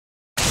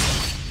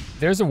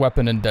There's a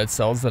weapon in Dead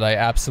Cells that I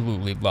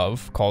absolutely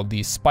love, called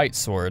the Spite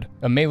Sword,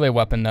 a melee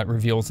weapon that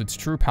reveals its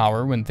true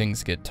power when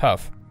things get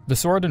tough. The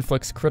sword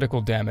inflicts critical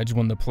damage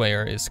when the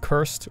player is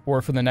cursed,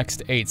 or for the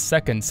next 8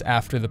 seconds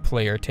after the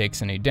player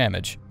takes any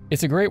damage.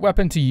 It's a great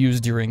weapon to use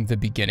during the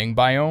beginning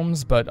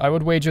biomes, but I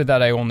would wager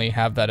that I only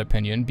have that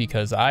opinion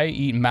because I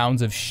eat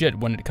mounds of shit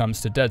when it comes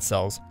to Dead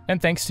Cells.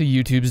 And thanks to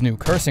YouTube's new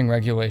cursing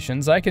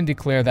regulations, I can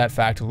declare that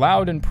fact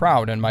loud and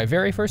proud in my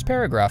very first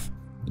paragraph.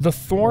 The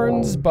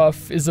Thorns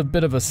buff is a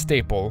bit of a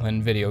staple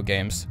in video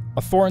games.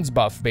 A Thorns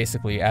buff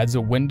basically adds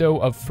a window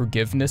of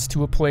forgiveness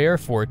to a player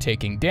for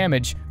taking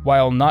damage,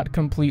 while not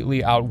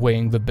completely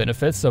outweighing the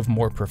benefits of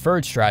more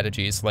preferred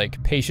strategies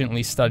like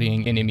patiently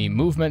studying enemy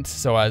movement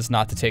so as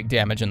not to take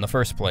damage in the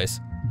first place.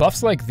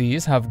 Buffs like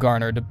these have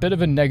garnered a bit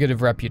of a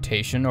negative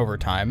reputation over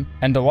time,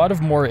 and a lot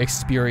of more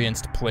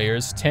experienced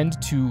players tend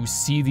to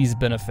see these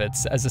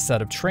benefits as a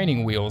set of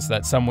training wheels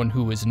that someone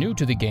who is new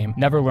to the game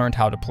never learned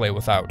how to play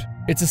without.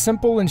 It's a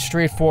simple and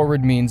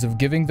straightforward means of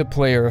giving the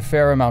player a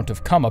fair amount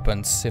of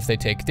comeuppance if they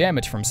take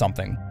damage from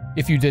something.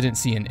 If you didn't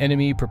see an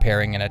enemy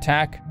preparing an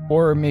attack,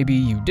 or maybe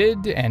you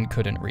did and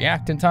couldn't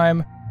react in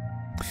time,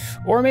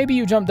 or maybe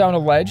you jumped down a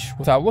ledge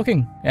without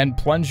looking and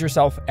plunged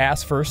yourself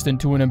ass first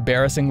into an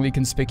embarrassingly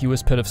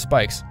conspicuous pit of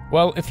spikes.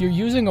 Well, if you're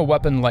using a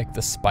weapon like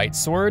the Spite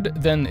Sword,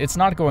 then it's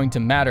not going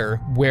to matter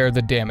where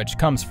the damage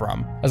comes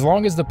from. As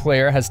long as the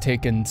player has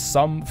taken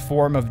some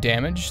form of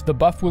damage, the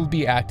buff will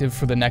be active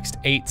for the next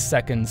 8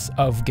 seconds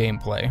of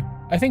gameplay.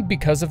 I think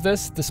because of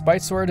this, the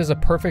Spite Sword is a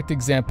perfect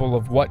example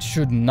of what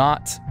should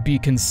not be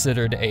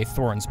considered a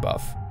Thorns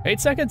buff. 8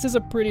 seconds is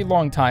a pretty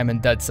long time in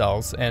Dead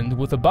Cells, and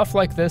with a buff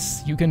like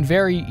this, you can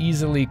very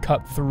easily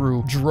cut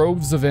through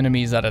droves of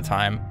enemies at a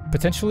time,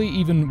 potentially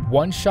even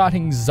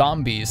one-shotting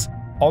zombies,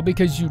 all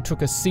because you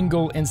took a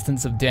single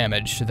instance of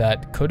damage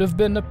that could have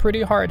been a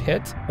pretty hard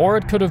hit, or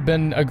it could have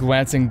been a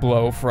glancing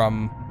blow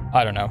from,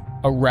 I don't know,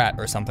 a rat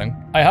or something.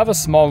 I have a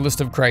small list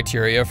of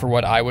criteria for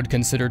what I would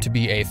consider to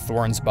be a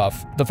Thorns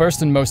buff. The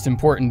first and most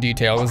important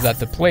detail is that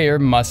the player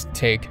must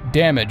take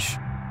damage.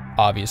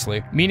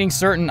 Obviously. Meaning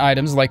certain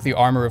items like the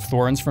Armor of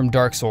Thorns from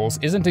Dark Souls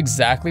isn't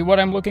exactly what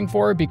I'm looking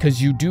for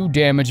because you do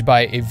damage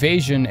by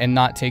evasion and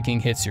not taking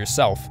hits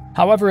yourself.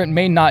 However, it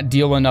may not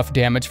deal enough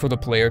damage for the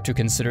player to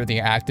consider the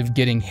act of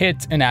getting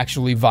hit an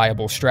actually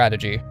viable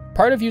strategy.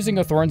 Part of using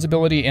a Thorns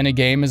ability in a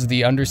game is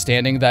the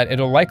understanding that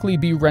it'll likely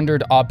be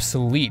rendered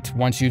obsolete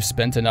once you've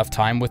spent enough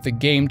time with the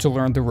game to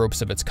learn the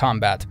ropes of its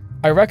combat.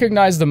 I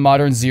recognize the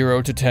modern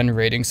 0 to 10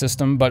 rating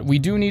system, but we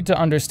do need to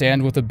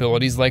understand with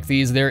abilities like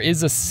these there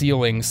is a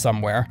ceiling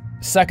somewhere.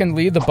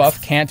 Secondly, the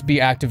buff can't be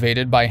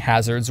activated by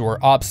hazards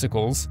or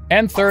obstacles.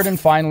 And third and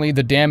finally,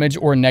 the damage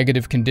or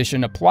negative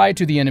condition applied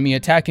to the enemy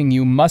attacking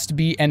you must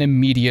be an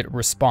immediate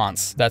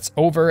response that's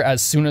over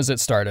as soon as it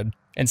started.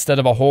 Instead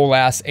of a whole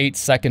ass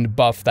 8-second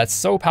buff that's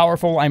so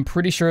powerful, I'm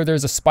pretty sure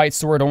there's a Spite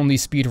Sword only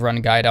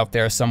speedrun guide out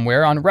there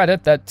somewhere on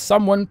Reddit that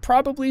someone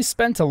probably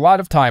spent a lot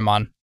of time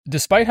on.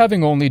 Despite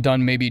having only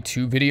done maybe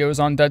 2 videos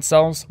on Dead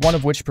Cells, one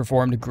of which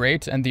performed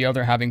great and the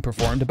other having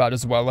performed about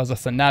as well as a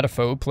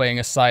Thanatophobe playing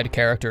a side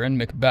character in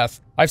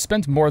Macbeth, I've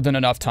spent more than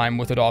enough time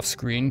with it off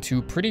screen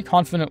to pretty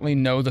confidently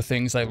know the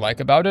things I like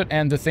about it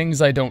and the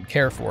things I don't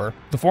care for,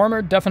 the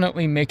former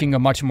definitely making a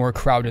much more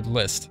crowded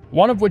list.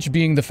 One of which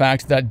being the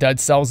fact that Dead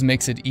Cells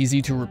makes it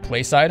easy to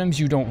replace items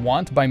you don't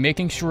want by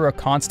making sure a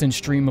constant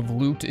stream of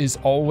loot is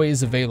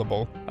always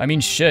available. I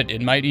mean shit,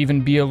 it might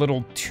even be a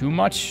little too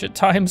much at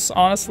times,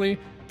 honestly.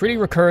 Pretty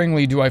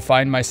recurringly do I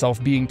find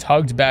myself being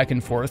tugged back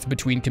and forth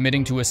between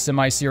committing to a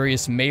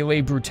semi-serious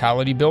melee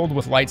brutality build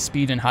with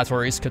Lightspeed and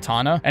Hattori's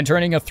katana, and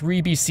turning a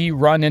 3BC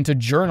run into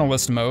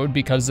journalist mode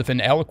because if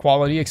an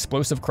L-quality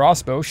explosive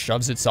crossbow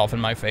shoves itself in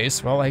my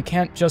face, well, I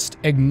can't just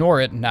ignore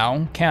it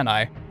now, can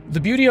I? The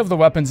beauty of the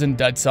weapons in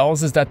Dead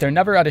Cells is that they're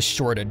never at a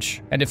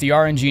shortage, and if the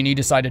RNG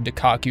decided to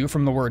cock you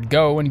from the word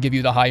go and give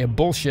you the high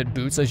bullshit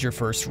boots as your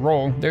first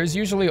roll, there's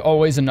usually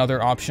always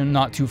another option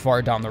not too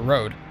far down the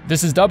road.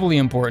 This is doubly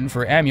important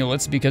for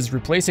amulets because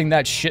replacing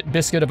that shit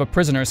biscuit of a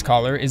prisoner's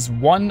collar is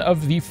one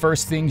of the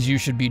first things you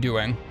should be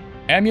doing.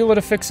 Amulet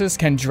affixes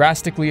can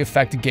drastically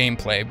affect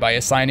gameplay by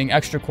assigning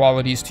extra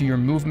qualities to your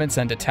movements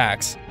and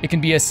attacks. It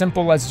can be as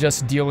simple as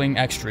just dealing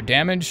extra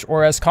damage,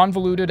 or as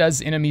convoluted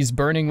as enemies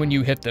burning when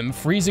you hit them,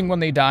 freezing when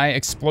they die,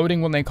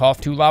 exploding when they cough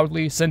too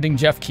loudly, sending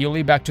Jeff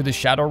Keighley back to the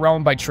Shadow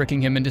Realm by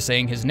tricking him into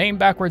saying his name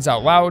backwards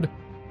out loud,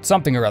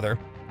 something or other.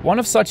 One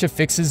of such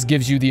affixes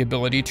gives you the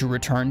ability to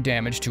return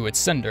damage to its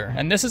sender,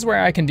 and this is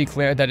where I can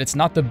declare that it's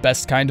not the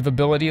best kind of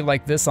ability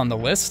like this on the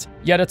list,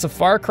 yet it's a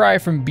far cry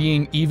from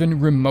being even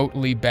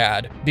remotely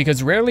bad,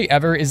 because rarely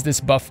ever is this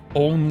buff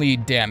only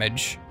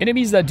damage.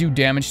 Enemies that do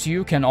damage to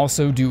you can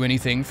also do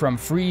anything from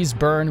freeze,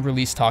 burn,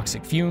 release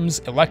toxic fumes,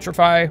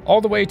 electrify, all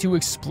the way to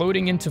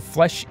exploding into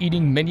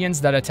flesh-eating minions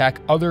that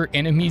attack other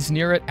enemies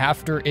near it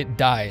after it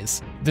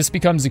dies. This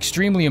becomes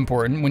extremely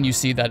important when you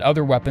see that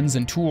other weapons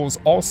and tools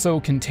also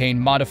contain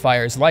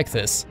modifiers like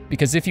this.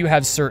 because if you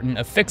have certain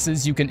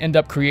affixes, you can end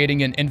up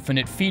creating an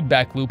infinite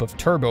feedback loop of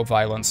turbo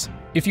violence.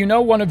 If you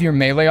know one of your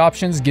melee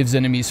options gives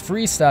enemies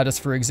freeze status,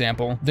 for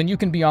example, then you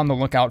can be on the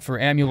lookout for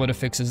amulet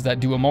affixes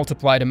that do a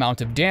multiplied amount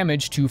of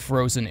damage to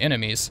frozen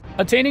enemies.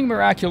 Attaining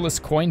miraculous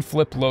coin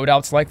flip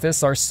loadouts like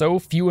this are so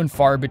few and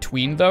far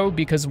between though,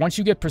 because once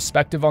you get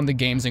perspective on the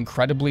game's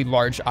incredibly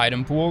large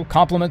item pool,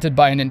 complemented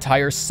by an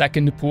entire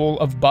second pool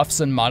of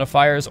buffs and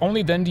modifiers,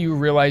 only then do you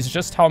realize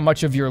just how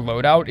much of your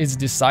loadout is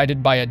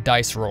decided by a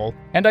dice roll.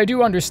 And I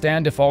do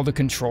understand if all the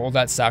control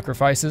that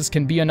sacrifices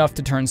can be enough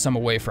to turn some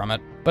away from it.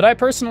 But I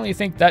personally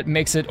think that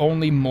makes it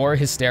only more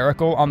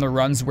hysterical on the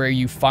runs where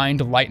you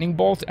find Lightning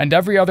Bolt, and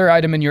every other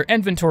item in your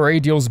inventory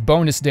deals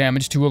bonus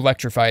damage to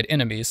electrified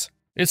enemies.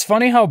 It's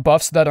funny how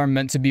buffs that are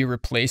meant to be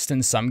replaced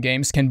in some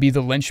games can be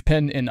the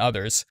linchpin in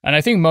others, and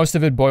I think most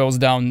of it boils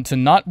down to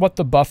not what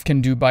the buff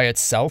can do by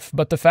itself,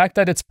 but the fact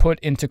that it's put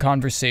into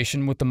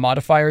conversation with the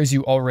modifiers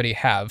you already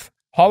have.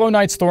 Hollow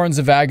Knight's Thorns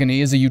of Agony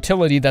is a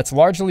utility that's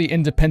largely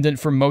independent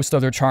from most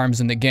other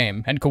charms in the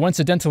game, and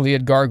coincidentally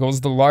it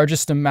gargles the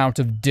largest amount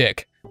of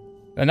dick.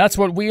 And that's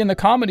what we in the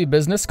comedy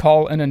business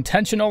call an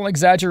intentional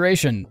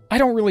exaggeration. I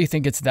don't really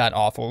think it's that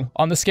awful.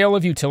 On the scale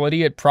of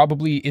utility, it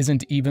probably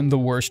isn't even the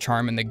worst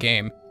charm in the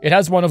game. It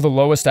has one of the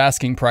lowest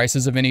asking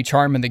prices of any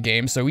charm in the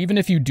game, so even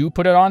if you do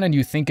put it on and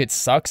you think it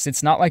sucks,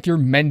 it's not like you're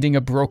mending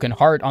a broken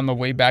heart on the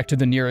way back to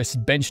the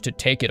nearest bench to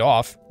take it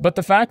off. But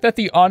the fact that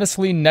the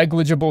honestly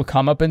negligible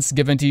comeuppance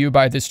given to you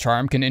by this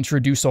charm can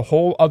introduce a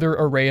whole other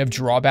array of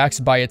drawbacks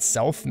by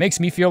itself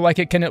makes me feel like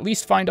it can at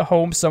least find a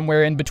home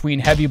somewhere in between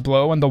Heavy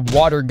Blow and the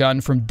water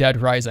gun from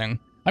Dead Rising.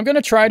 I'm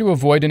gonna try to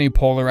avoid any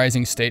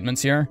polarizing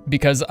statements here,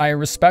 because I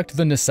respect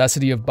the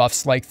necessity of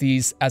buffs like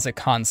these as a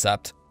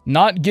concept.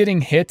 Not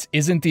getting hit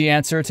isn't the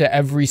answer to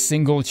every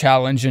single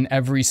challenge in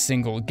every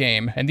single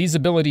game, and these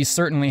abilities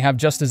certainly have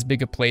just as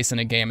big a place in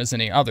a game as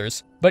any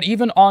others. But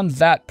even on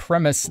that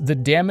premise, the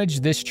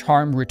damage this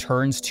charm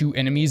returns to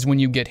enemies when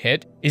you get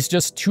hit is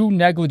just too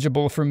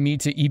negligible for me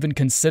to even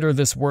consider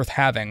this worth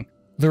having.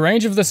 The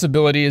range of this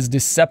ability is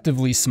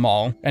deceptively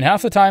small, and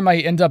half the time I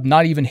end up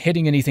not even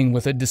hitting anything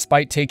with it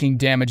despite taking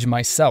damage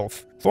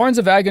myself. Thorns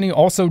of Agony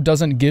also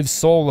doesn't give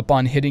soul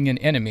upon hitting an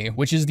enemy,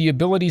 which is the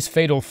ability's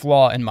fatal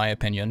flaw in my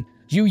opinion.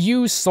 You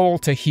use soul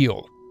to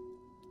heal.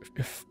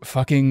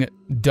 Fucking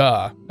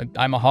duh.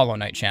 I'm a Hollow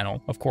Knight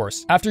channel, of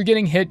course. After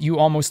getting hit, you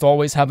almost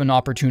always have an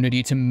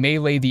opportunity to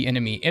melee the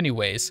enemy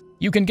anyways.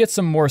 You can get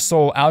some more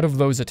soul out of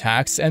those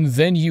attacks, and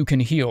then you can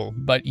heal,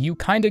 but you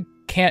kinda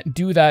can't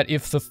do that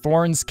if the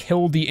thorns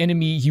kill the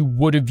enemy you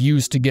would have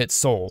used to get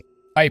soul.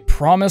 I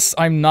promise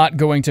I'm not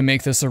going to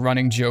make this a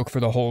running joke for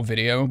the whole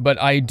video,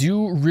 but I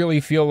do really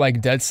feel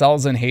like Dead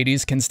Cells and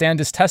Hades can stand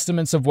as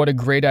testaments of what a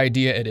great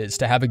idea it is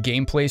to have a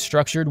gameplay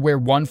structured where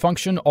one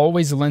function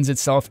always lends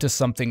itself to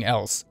something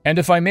else. And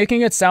if I'm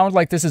making it sound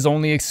like this is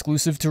only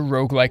exclusive to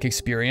roguelike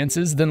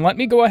experiences, then let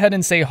me go ahead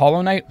and say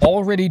Hollow Knight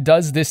already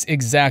does this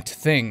exact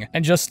thing,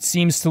 and just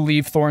seems to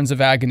leave Thorns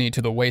of Agony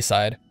to the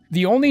wayside.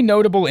 The only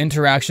notable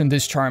interaction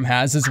this charm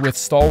has is with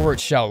Stalwart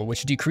Shell,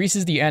 which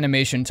decreases the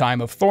animation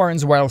time of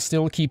Thorns while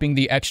still keeping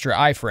the extra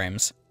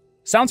iframes.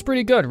 Sounds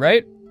pretty good,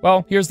 right?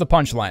 Well, here's the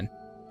punchline.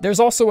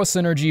 There's also a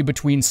synergy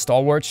between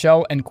Stalwart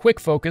Shell and Quick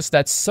Focus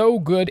that's so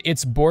good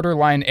it's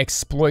borderline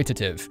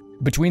exploitative.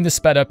 Between the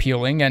sped up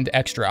healing and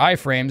extra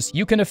iframes,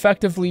 you can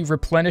effectively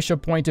replenish a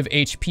point of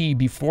HP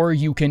before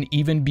you can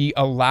even be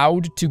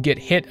allowed to get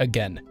hit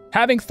again.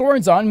 Having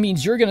Thorns on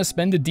means you're gonna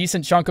spend a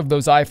decent chunk of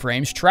those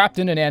iframes trapped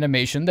in an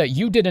animation that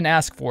you didn't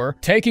ask for,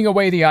 taking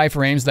away the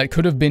iframes that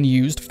could have been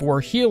used for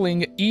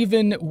healing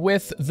even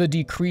with the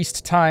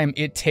decreased time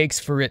it takes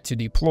for it to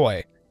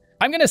deploy.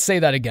 I'm gonna say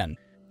that again.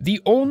 The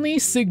only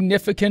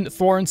significant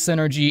Thorn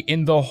synergy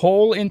in the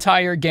whole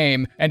entire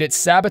game, and it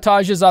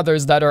sabotages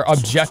others that are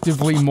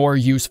objectively more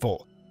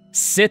useful.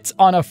 Sit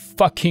on a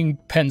fucking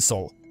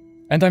pencil.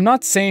 And I'm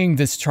not saying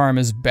this charm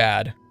is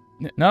bad.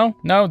 No,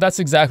 that's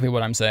exactly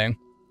what I'm saying.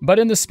 But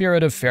in the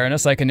spirit of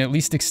fairness, I can at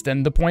least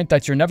extend the point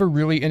that you're never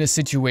really in a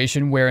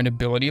situation where an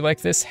ability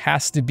like this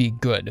has to be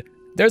good.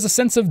 There's a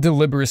sense of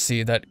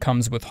deliberacy that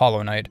comes with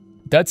Hollow Knight.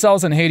 Dead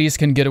Cells and Hades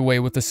can get away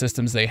with the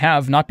systems they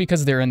have, not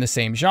because they're in the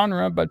same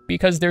genre, but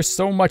because there's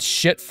so much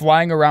shit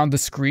flying around the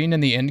screen in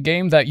the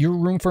endgame that your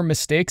room for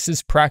mistakes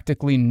is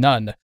practically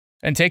none.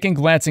 And taking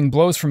glancing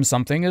blows from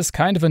something is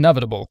kind of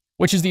inevitable,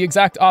 which is the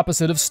exact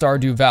opposite of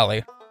Stardew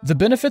Valley. The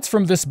benefits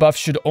from this buff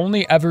should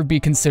only ever be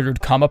considered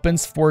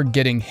comeuppance for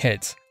getting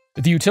hit.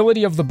 The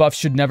utility of the buff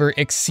should never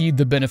exceed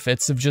the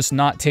benefits of just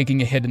not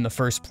taking a hit in the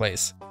first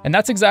place. And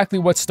that's exactly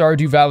what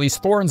Stardew Valley's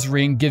Thorns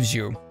ring gives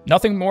you.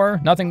 Nothing more,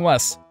 nothing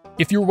less.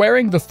 If you're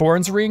wearing the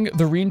Thorns ring,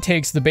 the ring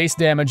takes the base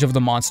damage of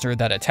the monster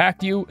that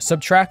attacked you,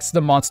 subtracts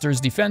the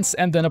monster's defense,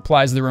 and then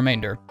applies the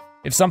remainder.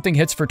 If something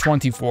hits for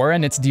 24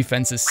 and its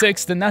defense is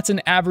 6, then that's an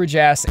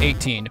average-ass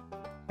 18.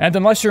 And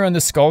unless you're in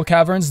the Skull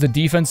Caverns, the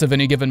defense of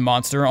any given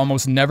monster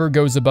almost never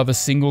goes above a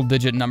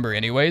single-digit number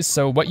anyways,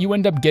 so what you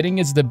end up getting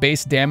is the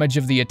base damage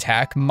of the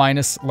attack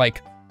minus,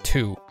 like,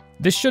 2.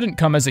 This shouldn't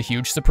come as a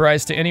huge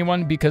surprise to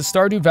anyone, because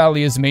Stardew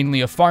Valley is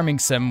mainly a farming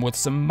sim with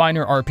some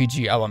minor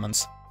RPG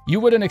elements. You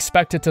wouldn't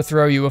expect it to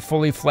throw you a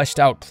fully fleshed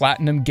out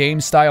platinum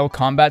game-style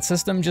combat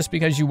system just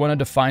because you wanted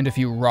to find a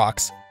few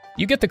rocks.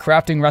 You get the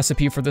crafting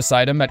recipe for this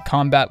item at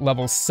combat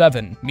level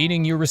 7,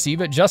 meaning you receive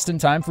it just in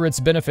time for its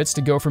benefits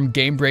to go from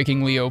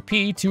game-breakingly OP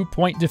to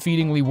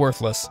point-defeatingly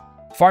worthless.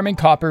 Farming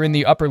copper in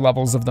the upper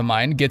levels of the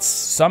mine gets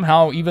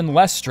somehow even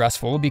less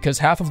stressful because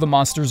half of the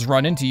monsters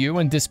run into you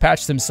and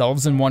dispatch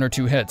themselves in 1 or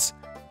 2 hits.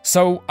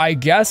 So I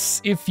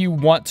guess if you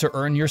want to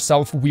earn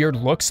yourself weird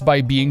looks by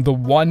being the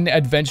one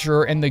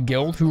adventurer in the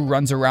guild who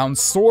runs around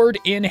sword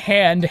in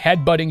hand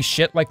headbutting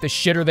shit like the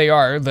shitter they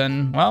are,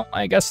 then, well,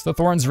 I guess the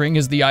Thorns ring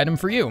is the item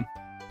for you.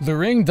 The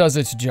ring does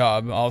its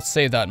job, I'll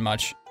say that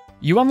much.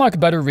 You unlock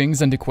better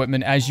rings and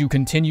equipment as you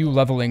continue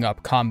leveling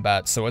up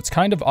combat, so it's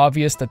kind of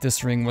obvious that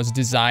this ring was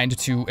designed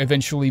to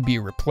eventually be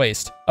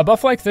replaced. A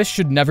buff like this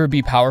should never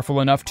be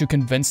powerful enough to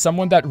convince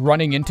someone that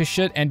running into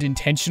shit and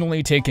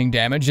intentionally taking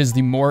damage is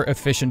the more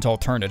efficient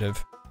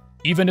alternative.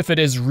 Even if it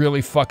is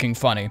really fucking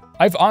funny.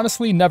 I've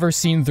honestly never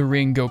seen the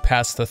ring go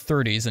past the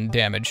 30s in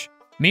damage.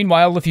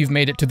 Meanwhile, if you've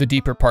made it to the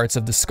deeper parts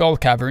of the Skull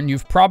Cavern,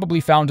 you've probably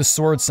found a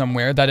sword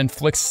somewhere that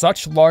inflicts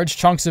such large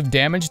chunks of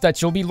damage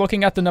that you'll be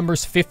looking at the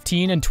numbers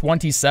 15 and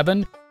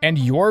 27, and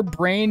your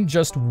brain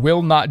just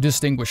will not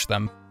distinguish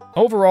them.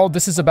 Overall,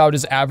 this is about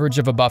as average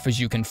of a buff as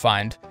you can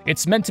find.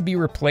 It's meant to be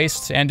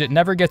replaced, and it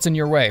never gets in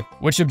your way,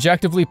 which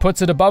objectively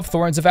puts it above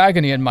Thorns of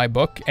Agony in my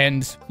book,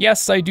 and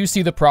yes, I do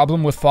see the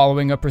problem with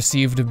following a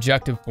perceived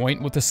objective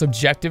point with a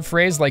subjective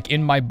phrase like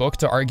in my book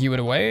to argue it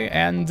away,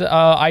 and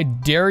I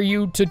dare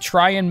you to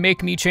try and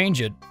make me change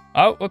it.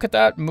 Oh, look at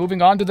that,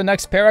 moving on to the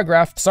next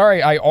paragraph.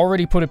 Sorry, I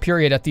already put a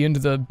period at the end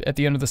of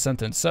the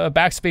sentence.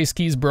 Backspace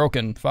key's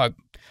broken, fuck.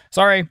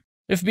 Sorry.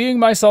 If being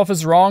myself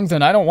is wrong,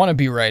 then I don't want to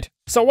be right.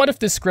 So what if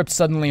this script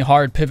suddenly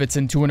hard pivots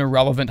into an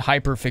irrelevant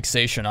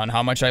hyperfixation on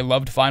how much I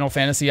loved Final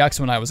Fantasy X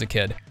when I was a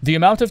kid? The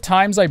amount of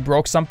times I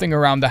broke something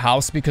around the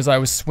house because I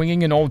was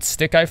swinging an old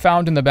stick I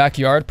found in the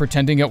backyard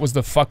pretending it was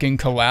the fucking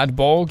Kalad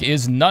Bolg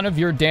is none of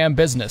your damn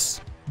business.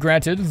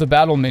 Granted, the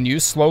battle menu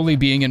slowly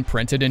being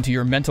imprinted into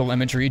your mental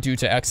imagery due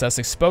to excess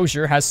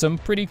exposure has some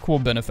pretty cool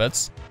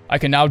benefits. I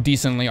can now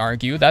decently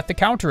argue that the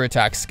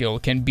counterattack skill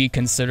can be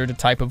considered a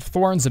type of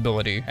Thorns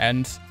ability,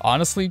 and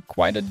honestly,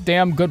 quite a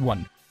damn good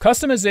one.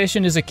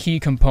 Customization is a key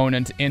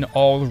component in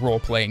all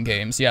role-playing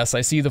games. Yes, I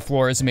see the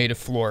floor is made of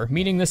floor,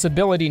 meaning this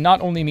ability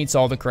not only meets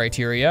all the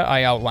criteria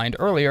I outlined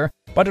earlier,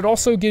 but it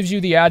also gives you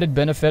the added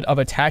benefit of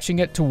attaching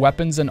it to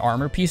weapons and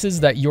armor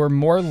pieces that you're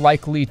more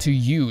likely to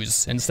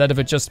use, instead of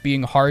it just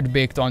being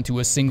hard-baked onto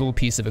a single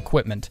piece of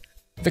equipment.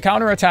 The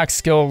counterattack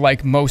skill,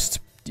 like most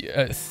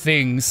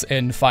things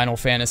in Final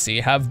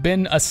Fantasy, have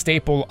been a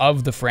staple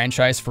of the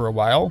franchise for a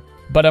while,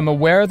 but I'm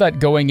aware that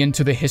going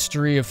into the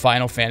history of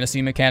Final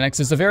Fantasy mechanics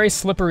is a very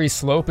slippery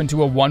slope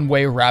into a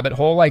one-way rabbit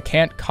hole I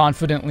can't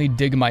confidently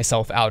dig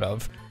myself out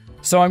of.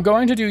 So I'm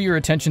going to do your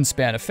attention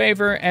span a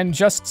favor and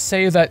just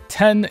say that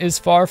 10 is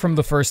far from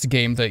the first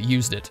game that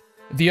used it.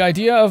 The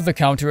idea of the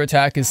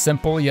counterattack is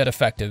simple yet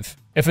effective.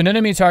 If an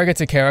enemy targets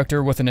a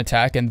character with an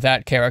attack and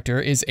that character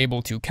is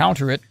able to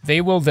counter it,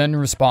 they will then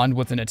respond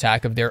with an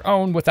attack of their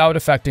own without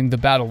affecting the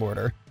battle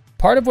order.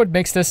 Part of what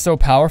makes this so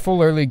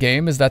powerful early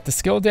game is that the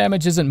skill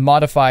damage isn't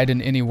modified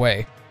in any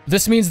way.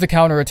 This means the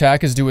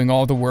counterattack is doing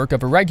all the work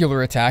of a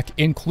regular attack,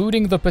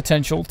 including the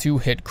potential to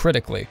hit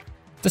critically.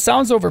 This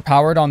sounds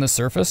overpowered on the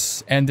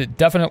surface, and it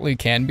definitely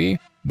can be,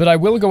 but I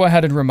will go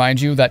ahead and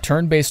remind you that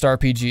turn-based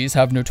RPGs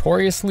have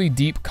notoriously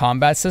deep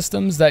combat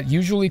systems that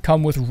usually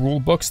come with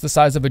rulebooks the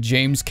size of a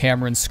James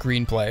Cameron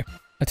screenplay.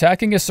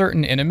 Attacking a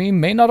certain enemy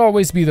may not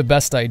always be the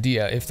best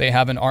idea if they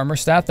have an armor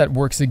stat that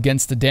works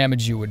against the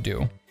damage you would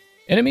do.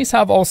 Enemies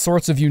have all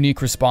sorts of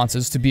unique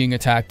responses to being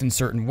attacked in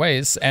certain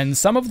ways, and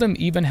some of them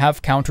even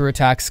have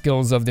counterattack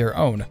skills of their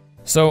own.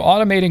 So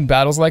automating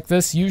battles like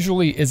this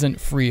usually isn't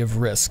free of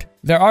risk.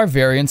 There are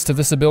variants to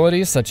this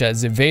ability, such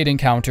as evading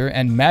counter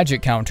and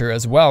magic counter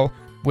as well,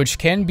 which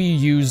can be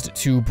used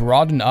to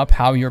broaden up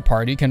how your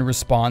party can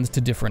respond to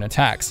different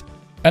attacks.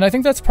 And I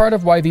think that's part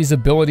of why these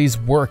abilities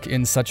work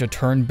in such a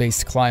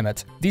turn-based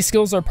climate. These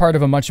skills are part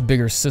of a much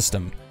bigger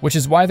system, which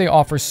is why they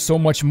offer so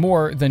much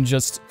more than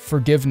just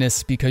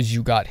forgiveness because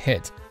you got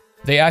hit.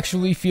 They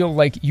actually feel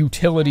like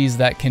utilities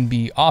that can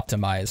be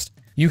optimized.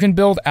 You can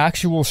build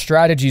actual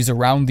strategies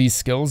around these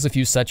skills if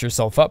you set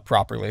yourself up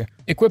properly.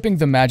 Equipping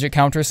the magic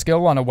counter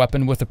skill on a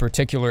weapon with a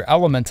particular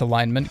element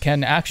alignment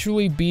can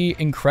actually be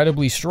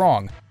incredibly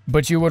strong,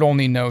 but you would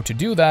only know to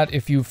do that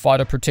if you fought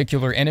a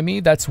particular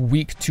enemy that's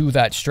weak to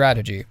that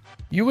strategy.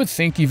 You would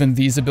think even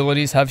these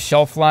abilities have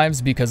shelf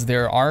lives because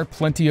there are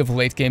plenty of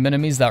late-game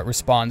enemies that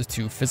respond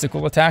to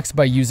physical attacks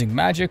by using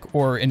magic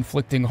or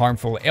inflicting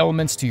harmful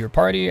ailments to your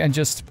party and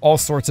just all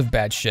sorts of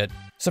bad shit.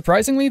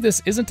 Surprisingly,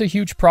 this isn't a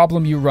huge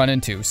problem you run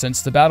into,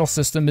 since the battle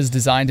system is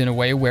designed in a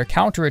way where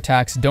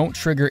counterattacks don't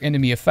trigger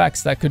enemy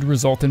effects that could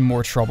result in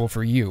more trouble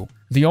for you.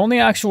 The only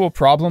actual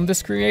problem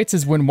this creates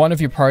is when one of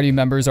your party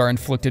members are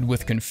inflicted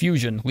with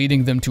confusion,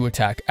 leading them to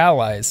attack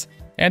allies.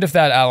 And if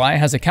that ally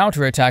has a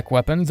counterattack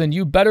weapon, then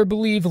you better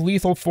believe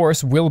lethal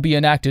force will be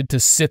enacted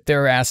to sit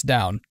their ass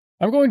down.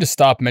 I'm going to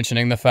stop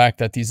mentioning the fact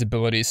that these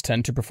abilities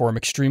tend to perform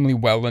extremely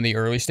well in the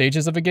early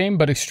stages of a game,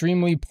 but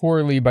extremely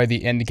poorly by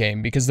the end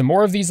game, because the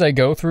more of these I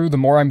go through, the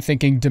more I'm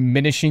thinking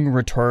diminishing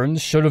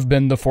returns should have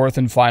been the fourth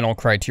and final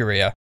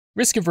criteria.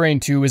 Risk of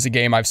Rain 2 is a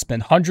game I've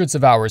spent hundreds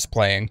of hours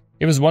playing.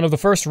 It was one of the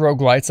first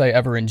roguelites I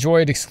ever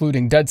enjoyed,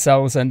 excluding Dead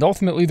Cells, and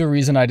ultimately the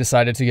reason I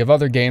decided to give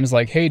other games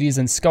like Hades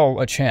and Skull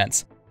a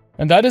chance.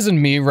 And that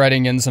isn't me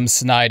writing in some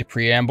snide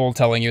preamble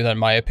telling you that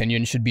my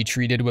opinion should be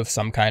treated with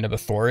some kind of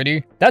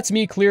authority. That's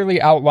me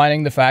clearly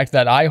outlining the fact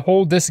that I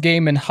hold this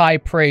game in high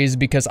praise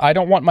because I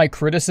don't want my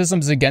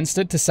criticisms against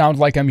it to sound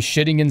like I'm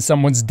shitting in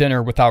someone's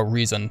dinner without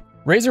reason.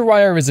 Razor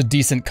Wire is a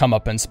decent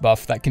comeuppance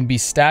buff that can be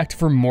stacked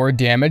for more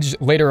damage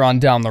later on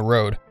down the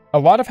road. A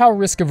lot of how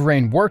Risk of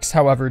Rain works,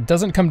 however,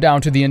 doesn't come down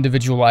to the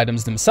individual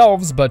items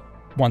themselves, but,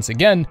 once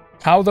again,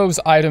 how those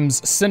items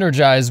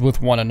synergize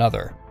with one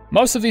another.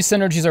 Most of these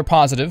synergies are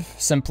positive,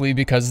 simply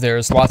because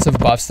there's lots of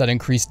buffs that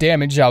increase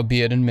damage,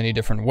 albeit in many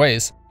different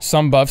ways.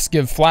 Some buffs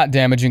give flat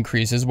damage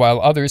increases, while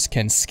others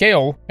can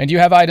scale, and you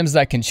have items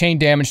that can chain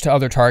damage to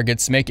other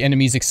targets, make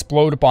enemies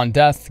explode upon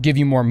death, give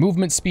you more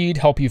movement speed,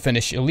 help you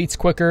finish elites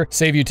quicker,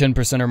 save you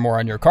 10% or more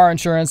on your car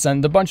insurance,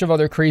 and a bunch of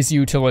other crazy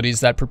utilities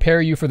that prepare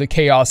you for the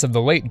chaos of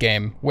the late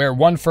game, where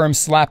one firm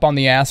slap on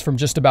the ass from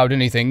just about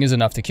anything is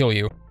enough to kill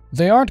you.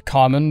 They aren't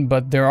common,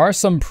 but there are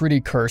some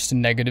pretty cursed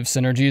negative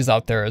synergies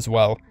out there as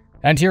well.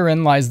 And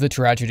herein lies the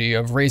tragedy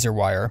of Razor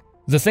Wire.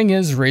 The thing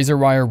is, Razor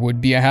Wire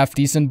would be a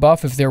half-decent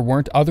buff if there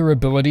weren't other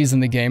abilities in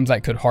the game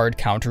that could hard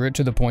counter it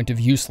to the point of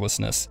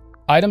uselessness.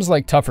 Items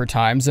like Tougher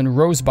Times and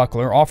Rose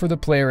Buckler offer the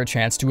player a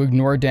chance to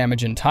ignore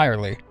damage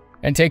entirely,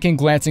 and taking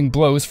glancing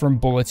blows from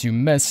bullets you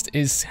missed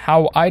is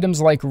how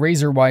items like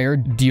Razor Wire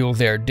deal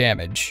their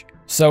damage.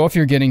 So if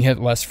you're getting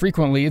hit less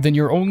frequently, then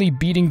you're only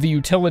beating the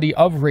utility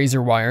of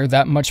Razor Wire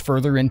that much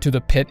further into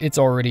the pit it's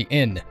already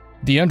in.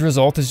 The end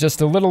result is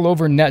just a little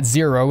over net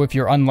zero if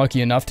you're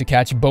unlucky enough to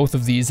catch both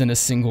of these in a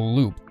single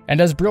loop.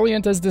 And as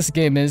brilliant as this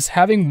game is,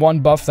 having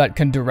one buff that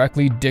can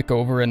directly dick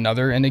over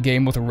another in a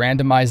game with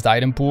randomized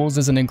item pools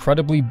is an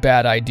incredibly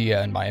bad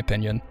idea in my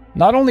opinion.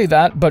 Not only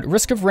that, but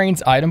Risk of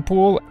Rain's item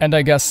pool, and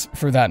I guess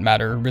for that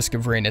matter, Risk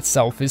of Rain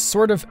itself, is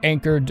sort of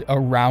anchored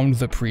around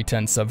the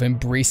pretense of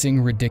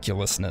embracing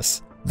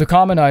ridiculousness. The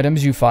common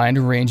items you find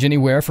range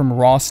anywhere from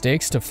raw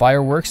steaks to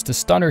fireworks to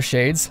stunner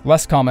shades,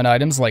 less common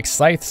items like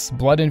scythes,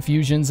 blood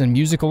infusions, and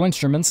musical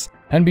instruments,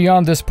 and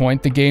beyond this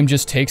point the game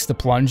just takes the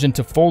plunge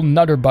into full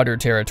nutter butter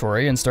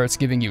territory and starts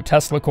giving you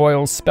Tesla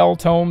coils, spell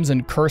tomes,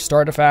 and cursed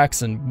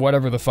artifacts, and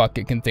whatever the fuck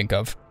it can think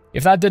of.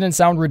 If that didn't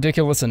sound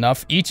ridiculous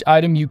enough, each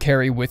item you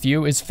carry with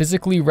you is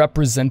physically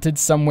represented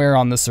somewhere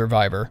on the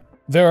Survivor.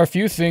 There are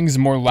few things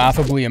more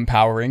laughably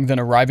empowering than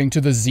arriving to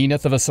the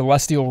zenith of a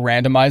celestial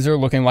randomizer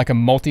looking like a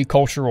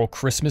multicultural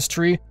Christmas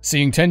tree,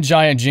 seeing 10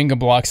 giant Jenga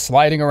blocks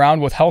sliding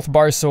around with health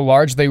bars so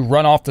large they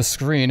run off the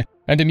screen,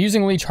 and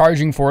amusingly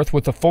charging forth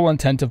with the full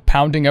intent of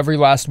pounding every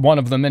last one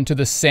of them into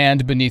the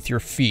sand beneath your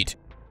feet.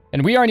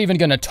 And we aren't even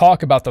gonna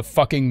talk about the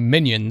fucking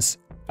minions.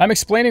 I'm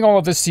explaining all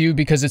of this to you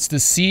because it's the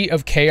sea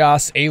of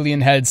chaos,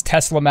 alien heads,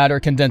 Tesla matter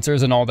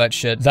condensers, and all that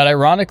shit that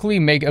ironically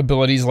make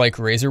abilities like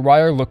Razor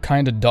Wire look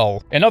kinda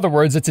dull. In other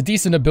words, it's a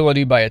decent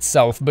ability by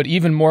itself, but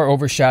even more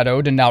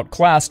overshadowed and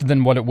outclassed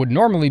than what it would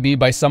normally be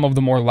by some of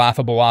the more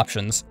laughable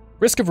options.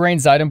 Risk of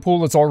Rain's item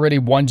pool is already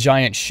one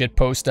giant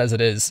shitpost as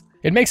it is.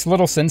 It makes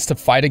little sense to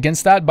fight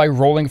against that by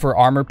rolling for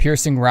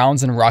armor-piercing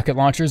rounds and rocket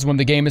launchers when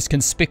the game is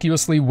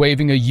conspicuously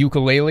waving a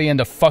ukulele and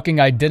a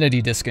fucking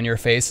identity disc in your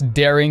face,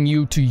 daring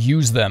you to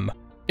use them.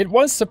 It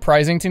was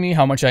surprising to me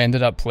how much I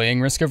ended up playing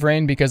Risk of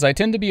Rain because I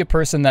tend to be a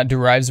person that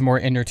derives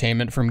more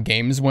entertainment from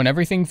games when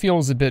everything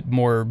feels a bit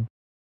more,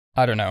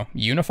 I don't know,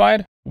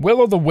 unified?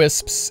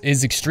 Will-o'-the-wisps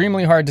is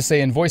extremely hard to say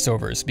in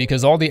voiceovers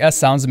because all the S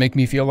sounds make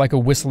me feel like a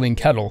whistling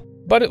kettle.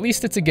 But at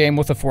least it's a game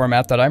with a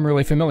format that I'm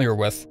really familiar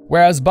with.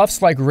 Whereas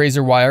buffs like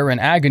Razor Wire and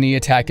Agony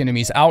attack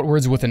enemies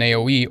outwards with an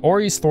AoE,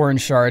 Ori's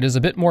Thorns Shard is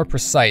a bit more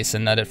precise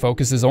in that it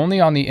focuses only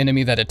on the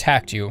enemy that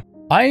attacked you.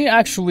 I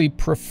actually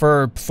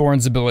prefer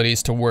Thorns'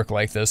 abilities to work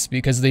like this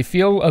because they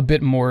feel a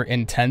bit more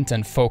intent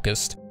and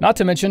focused. Not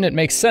to mention it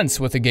makes sense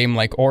with a game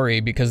like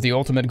Ori because the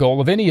ultimate goal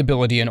of any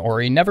ability in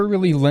Ori never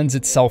really lends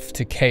itself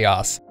to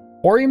chaos.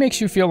 Ori makes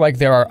you feel like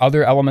there are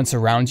other elements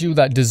around you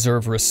that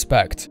deserve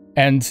respect.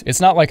 And it's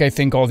not like I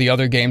think all the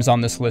other games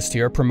on this list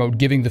here promote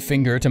giving the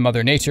finger to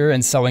Mother Nature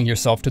and selling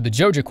yourself to the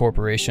Joja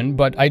Corporation,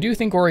 but I do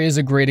think Ori is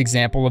a great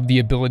example of the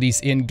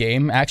abilities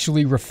in-game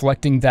actually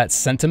reflecting that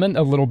sentiment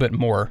a little bit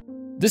more.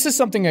 This is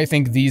something I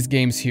think these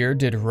games here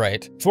did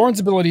right. Thorns'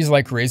 abilities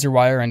like Razor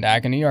Wire and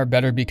Agony are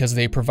better because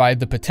they provide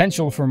the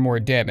potential for more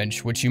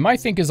damage, which you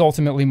might think is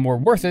ultimately more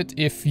worth it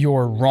if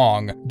you're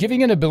wrong.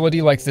 Giving an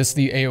ability like this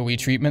the AoE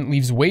treatment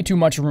leaves way too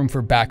much room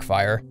for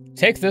backfire.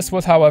 Take this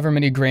with however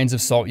many grains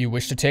of salt you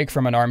wish to take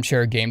from an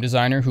armchair game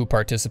designer who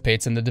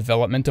participates in the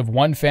development of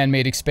one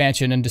fan-made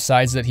expansion and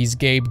decides that he's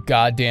Gabe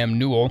goddamn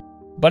Newell.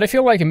 But I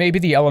feel like maybe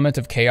the element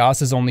of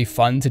chaos is only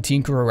fun to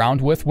tinker around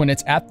with when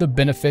it's at the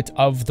benefit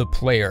of the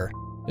player.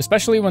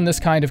 Especially when this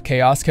kind of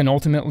chaos can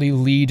ultimately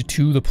lead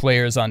to the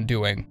player's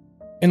undoing.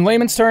 In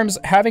layman's terms,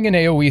 having an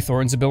AoE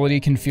Thorns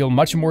ability can feel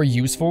much more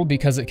useful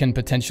because it can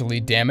potentially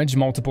damage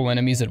multiple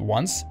enemies at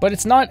once, but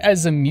it's not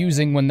as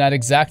amusing when that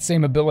exact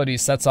same ability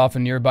sets off a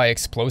nearby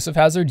explosive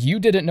hazard you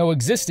didn't know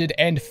existed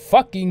and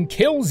fucking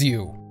kills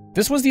you.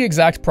 This was the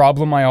exact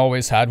problem I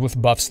always had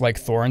with buffs like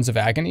Thorns of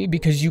Agony,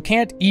 because you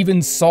can't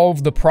even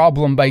solve the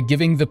problem by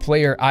giving the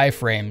player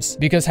iframes,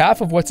 because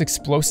half of what's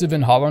explosive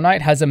in Hollow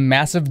Knight has a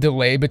massive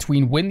delay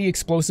between when the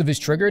explosive is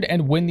triggered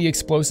and when the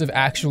explosive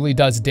actually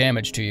does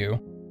damage to you.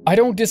 I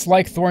don't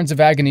dislike Thorns of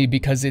Agony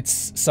because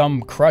it's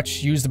some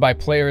crutch used by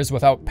players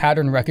without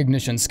pattern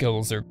recognition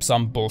skills or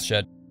some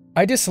bullshit.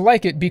 I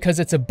dislike it because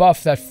it's a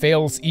buff that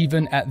fails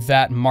even at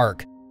that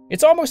mark.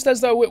 It's almost as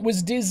though it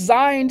was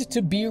designed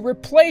to be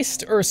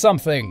replaced or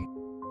something.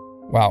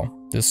 Wow,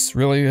 this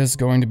really is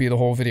going to be the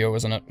whole video,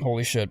 isn't it?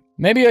 Holy shit.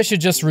 Maybe I should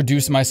just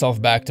reduce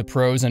myself back to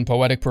prose and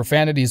poetic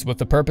profanities with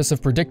the purpose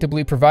of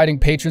predictably providing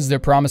patrons their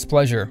promised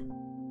pleasure.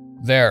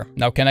 There.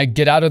 Now can I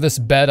get out of this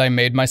bed I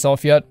made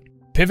myself yet?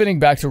 Pivoting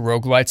back to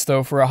roguelites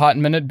though for a hot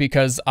minute,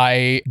 because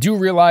I do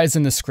realize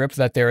in the script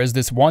that there is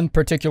this one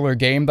particular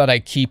game that I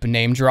keep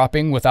name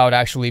dropping without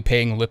actually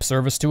paying lip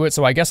service to it,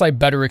 so I guess I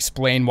better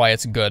explain why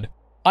it's good.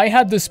 I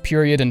had this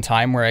period in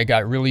time where I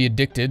got really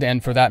addicted,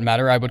 and for that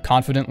matter I would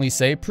confidently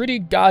say pretty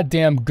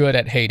goddamn good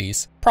at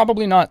Hades.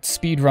 Probably not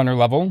speedrunner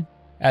level,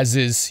 as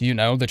is, you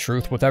know, the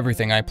truth with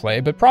everything I play,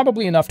 but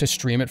probably enough to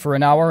stream it for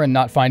an hour and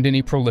not find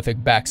any prolific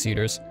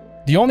backseaters.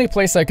 The only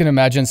place I can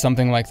imagine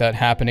something like that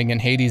happening in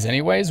Hades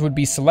anyways would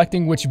be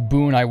selecting which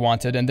boon I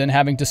wanted and then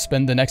having to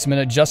spend the next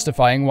minute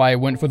justifying why I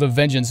went for the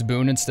Vengeance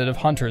boon instead of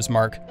Hunter's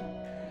Mark.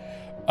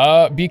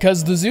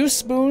 Because the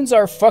Zeus boons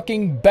are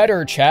fucking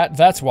better, chat,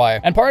 that's why.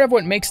 And part of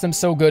what makes them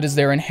so good is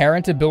their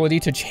inherent ability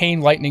to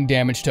chain lightning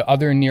damage to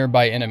other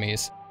nearby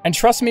enemies. And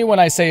trust me when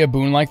I say a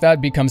boon like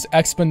that becomes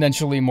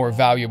exponentially more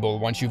valuable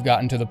once you've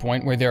gotten to the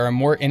point where there are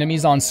more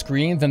enemies on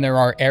screen than there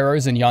are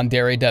errors in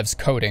Yandere dev's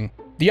coding.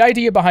 The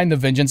idea behind the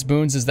Vengeance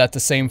boons is that the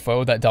same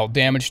foe that dealt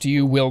damage to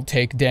you will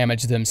take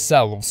damage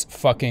themselves,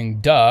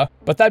 fucking duh,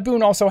 but that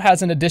boon also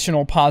has an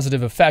additional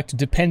positive effect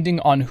depending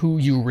on who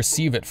you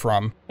receive it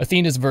from.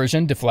 Athena's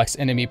version deflects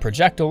enemy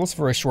projectiles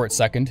for a short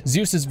second,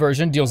 Zeus's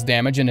version deals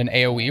damage in an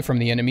AoE from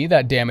the enemy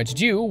that damaged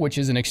you, which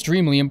is an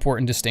extremely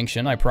important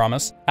distinction, I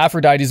promise.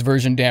 Aphrodite's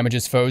version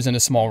damages foes in a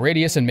small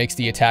radius and makes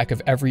the attack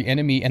of every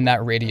enemy in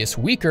that radius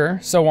weaker,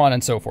 so on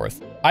and so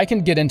forth. I can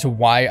get into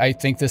why I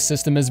think this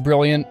system is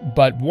brilliant,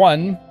 but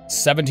 1,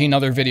 17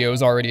 other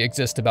videos already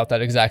exist about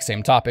that exact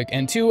same topic,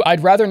 and 2,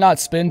 I'd rather not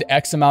spend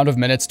X amount of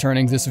minutes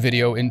turning this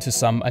video into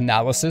some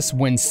analysis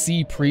when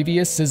see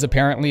previous is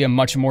apparently a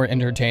much more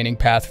entertaining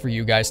path for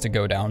you guys to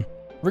go down.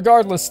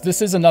 Regardless,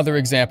 this is another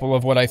example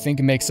of what I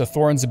think makes a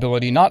Thorns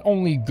ability not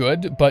only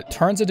good, but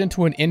turns it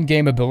into an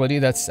in-game ability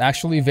that's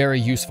actually very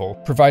useful,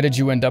 provided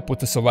you end up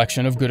with a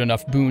selection of good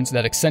enough boons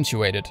that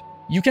accentuate it.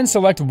 You can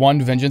select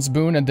one Vengeance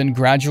boon and then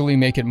gradually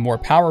make it more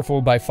powerful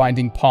by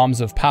finding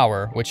Palms of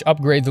Power, which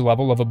upgrade the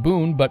level of a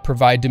boon but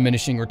provide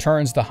diminishing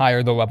returns the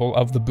higher the level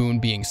of the boon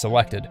being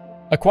selected.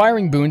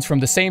 Acquiring boons from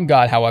the same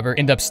god, however,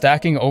 end up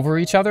stacking over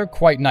each other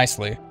quite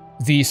nicely.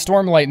 The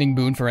Storm Lightning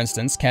boon, for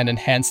instance, can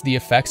enhance the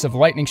effects of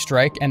Lightning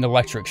Strike and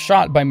Electric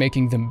Shot by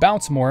making them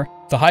bounce more.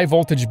 The High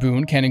Voltage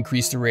boon can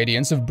increase the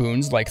radiance of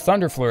boons like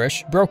Thunder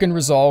Flourish. Broken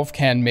Resolve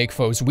can make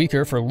foes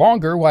weaker for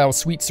longer, while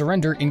Sweet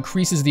Surrender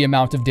increases the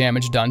amount of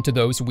damage done to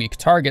those weak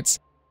targets.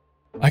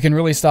 I can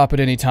really stop at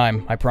any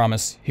time, I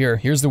promise.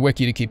 Here's the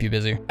wiki to keep you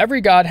busy.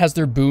 Every god has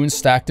their boons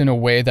stacked in a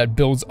way that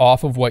builds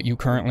off of what you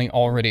currently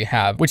already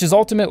have, which is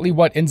ultimately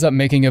what ends up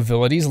making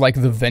abilities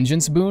like the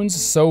Vengeance boons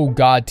so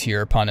god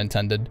tier, pun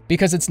intended,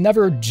 because it's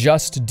never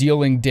just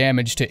dealing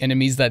damage to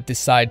enemies that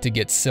decide to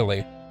get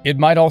silly. It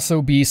might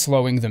also be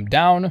slowing them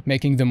down,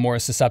 making them more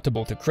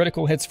susceptible to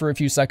critical hits for a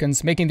few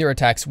seconds, making their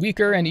attacks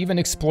weaker, and even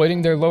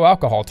exploiting their low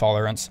alcohol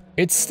tolerance.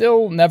 It's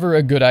still never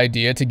a good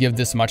idea to give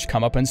this much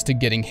comeuppance to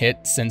getting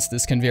hit, since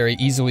this can very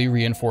easily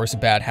reinforce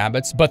bad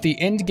habits, but the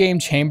end-game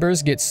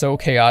chambers get so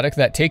chaotic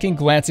that taking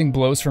glancing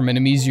blows from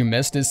enemies you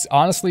missed is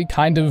honestly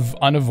kind of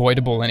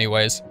unavoidable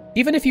anyways.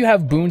 Even if you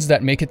have boons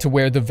that make it to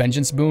where the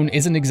Vengeance boon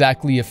isn't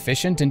exactly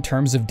efficient in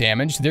terms of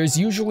damage, there's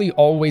usually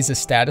always a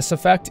status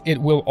effect it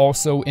will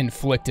also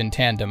inflict in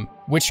tandem,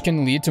 which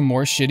can lead to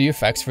more shitty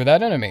effects for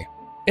that enemy.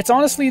 It's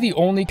honestly the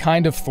only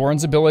kind of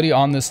Thorns ability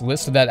on this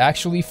list that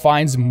actually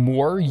finds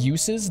more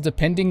uses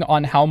depending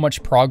on how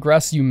much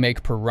progress you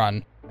make per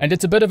run. And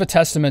it's a bit of a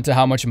testament to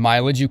how much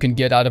mileage you can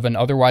get out of an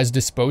otherwise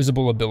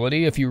disposable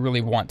ability if you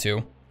really want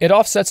to. It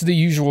offsets the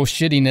usual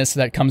shittiness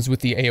that comes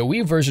with the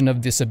AoE version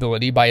of this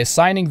ability by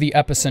assigning the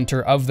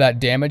epicenter of that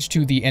damage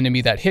to the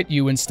enemy that hit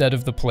you instead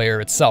of the player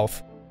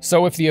itself.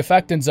 So if the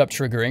effect ends up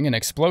triggering an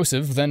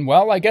explosive, then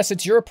well, I guess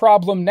it's your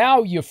problem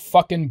now, you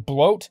fucking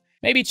bloat.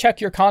 Maybe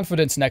check your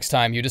confidence next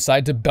time you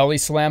decide to belly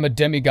slam a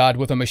demigod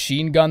with a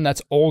machine gun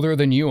that's older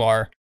than you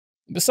are.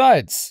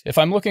 Besides, if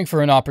I'm looking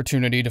for an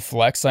opportunity to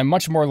flex, I'm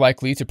much more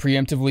likely to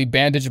preemptively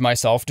bandage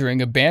myself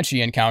during a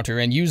Banshee encounter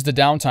and use the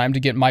downtime to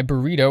get my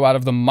burrito out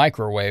of the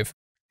microwave.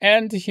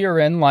 And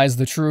herein lies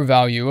the true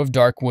value of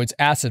Darkwood's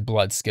Acid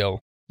Blood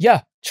skill.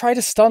 Yeah, Try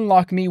to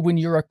stunlock me when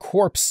you're a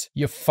corpse,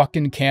 you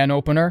fucking can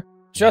opener.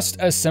 Just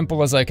as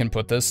simple as I can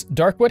put this,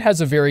 Darkwood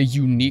has a very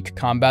unique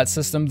combat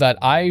system that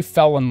I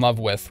fell in love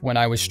with when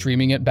I was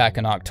streaming it back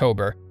in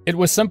October. It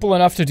was simple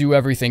enough to do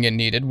everything it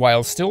needed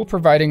while still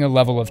providing a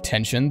level of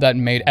tension that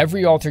made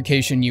every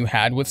altercation you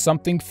had with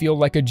something feel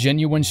like a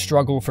genuine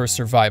struggle for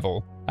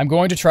survival. I'm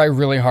going to try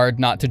really hard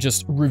not to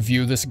just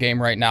review this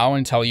game right now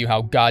and tell you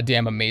how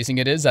goddamn amazing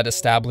it is at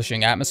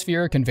establishing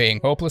atmosphere,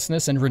 conveying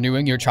hopelessness, and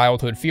renewing your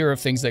childhood fear of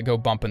things that go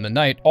bump in the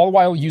night, all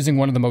while using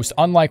one of the most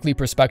unlikely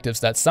perspectives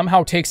that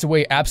somehow takes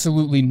away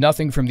absolutely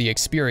nothing from the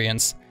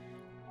experience.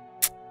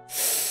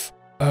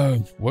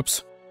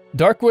 Whoops.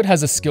 Darkwood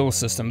has a skill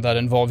system that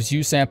involves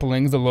you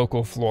sampling the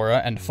local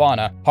flora and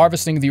fauna,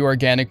 harvesting the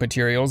organic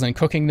materials, and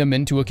cooking them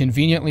into a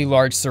conveniently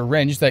large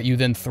syringe that you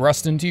then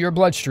thrust into your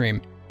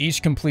bloodstream.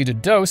 Each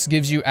completed dose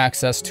gives you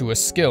access to a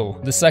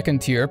skill, the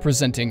second tier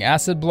presenting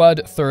Acid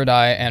Blood, Third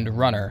Eye, and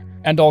Runner.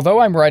 And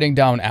although I'm writing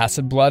down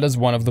Acid Blood as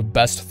one of the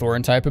best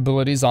Thorn type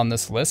abilities on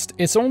this list,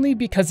 it's only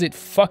because it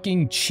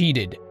fucking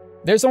cheated.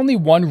 There's only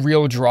one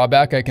real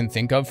drawback I can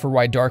think of for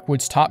why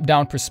Darkwood's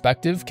top-down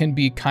perspective can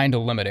be kinda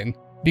limiting.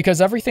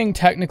 Because everything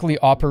technically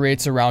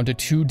operates around a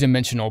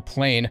two-dimensional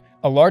plane,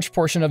 a large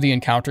portion of the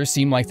encounters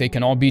seem like they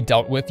can all be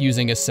dealt with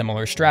using a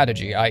similar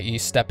strategy, i.e.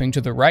 stepping to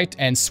the right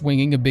and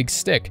swinging a big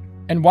stick.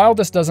 And while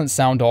this doesn't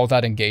sound all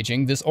that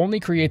engaging, this only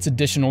creates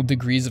additional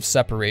degrees of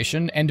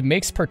separation and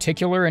makes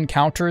particular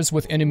encounters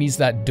with enemies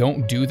that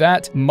don't do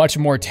that much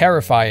more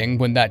terrifying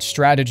when that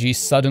strategy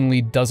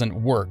suddenly doesn't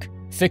work,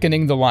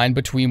 thickening the line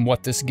between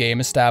what this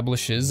game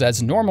establishes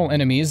as normal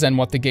enemies and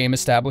what the game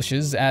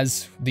establishes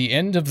as the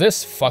end of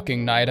this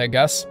fucking night, I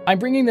guess. I'm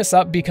bringing this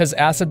up because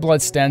Acid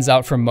Blood stands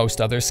out from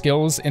most other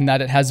skills in that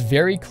it has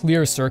very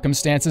clear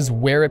circumstances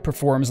where it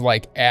performs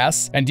like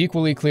ass, and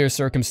equally clear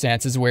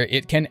circumstances where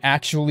it can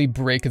actually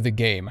break the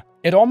game.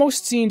 It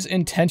almost seems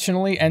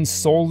intentionally and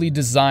solely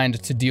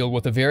designed to deal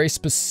with a very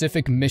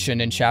specific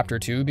mission in Chapter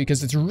 2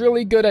 because it's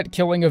really good at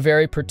killing a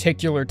very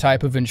particular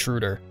type of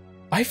intruder.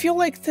 I feel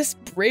like this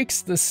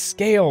breaks the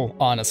scale,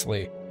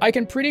 honestly. I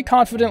can pretty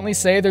confidently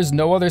say there's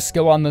no other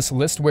skill on this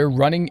list where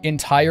running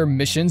entire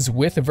missions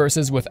with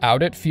versus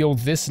without it feel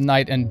this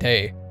night and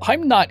day.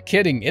 I'm not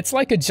kidding, it's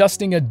like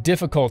adjusting a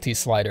difficulty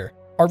slider.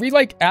 Are we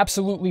like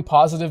absolutely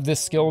positive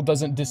this skill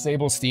doesn't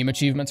disable Steam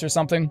achievements or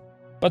something?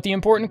 But the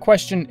important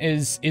question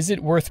is it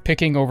worth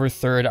picking over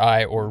Third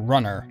Eye or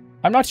Runner?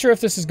 I'm not sure if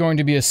this is going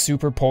to be a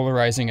super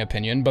polarizing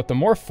opinion, but the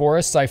more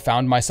forests I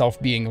found myself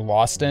being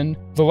lost in,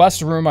 the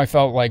less room I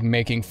felt like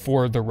making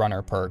for the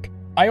Runner perk.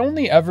 I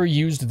only ever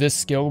used this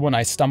skill when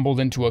I stumbled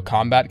into a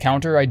combat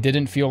counter I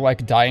didn't feel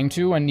like dying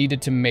to and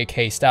needed to make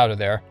haste out of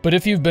there. But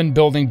if you've been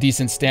building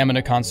decent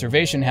stamina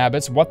conservation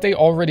habits, what they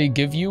already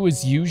give you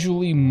is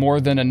usually more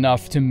than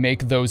enough to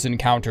make those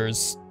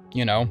encounters,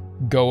 you know,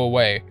 go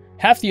away.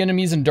 Half the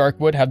enemies in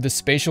Darkwood have the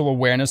spatial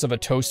awareness of a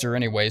toaster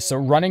anyway, so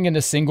running in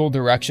a single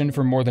direction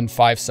for more than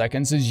 5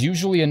 seconds is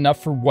usually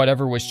enough for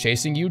whatever was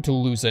chasing you to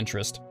lose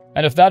interest.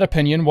 And if that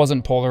opinion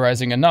wasn't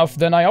polarizing enough,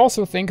 then I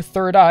also think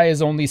Third Eye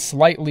is only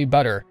slightly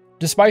better.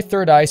 Despite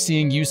Third Eye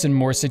seeing use in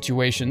more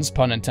situations,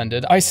 pun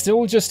intended, I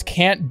still just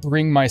can't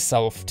bring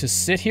myself to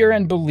sit here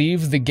and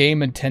believe the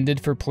game intended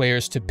for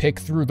players to pick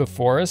through the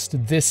forest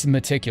this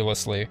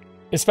meticulously.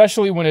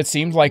 Especially when it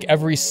seemed like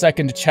every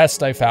second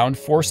chest I found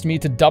forced me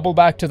to double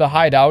back to the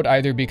hideout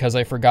either because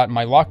I forgot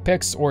my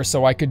lockpicks or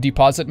so I could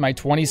deposit my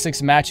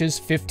 26 matches,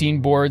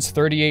 15 boards,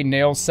 38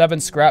 nails, 7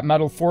 scrap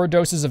metal, 4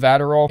 doses of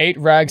Adderall, 8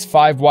 rags,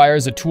 5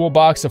 wires, a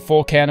toolbox, a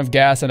full can of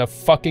gas, and a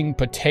fucking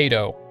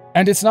potato.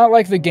 And it's not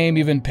like the game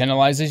even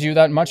penalizes you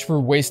that much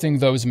for wasting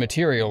those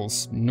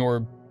materials,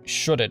 nor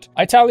should it.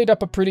 I tallied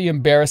up a pretty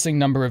embarrassing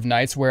number of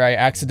nights where I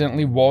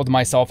accidentally walled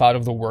myself out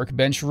of the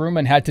workbench room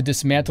and had to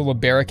dismantle a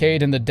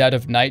barricade in the dead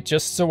of night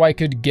just so I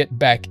could get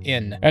back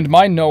in. And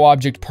my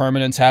no-object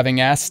permanence having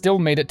ass still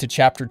made it to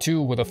Chapter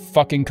 2 with a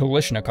fucking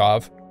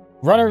Kalishnikov.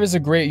 Runner is a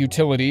great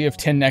utility if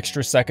 10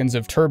 extra seconds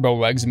of turbo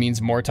legs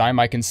means more time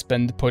I can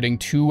spend putting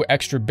 2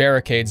 extra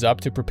barricades up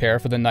to prepare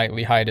for the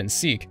nightly hide and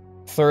seek.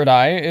 Third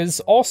Eye is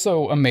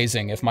also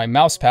amazing if my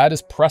mousepad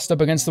is pressed up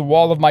against the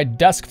wall of my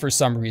desk for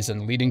some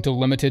reason, leading to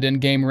limited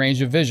in-game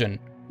range of vision.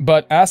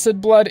 But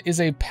Acid Blood is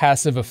a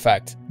passive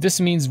effect.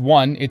 This means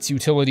 1, its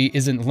utility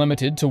isn't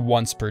limited to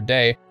once per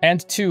day,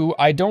 and 2,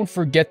 I don't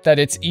forget that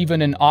it's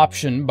even an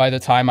option by the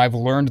time I've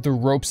learned the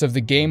ropes of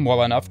the game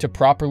well enough to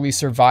properly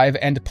survive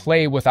and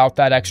play without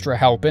that extra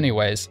help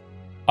anyways.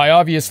 I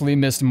obviously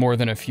missed more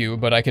than a few,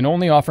 but I can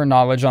only offer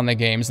knowledge on the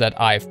games that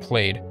I've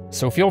played.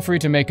 So feel free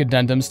to make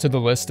addendums to the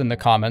list in the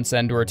comments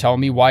and/or tell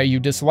me why you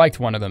disliked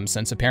one of them,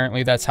 since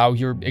apparently that's how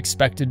you're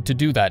expected to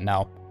do that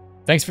now.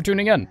 Thanks for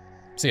tuning in.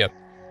 See ya.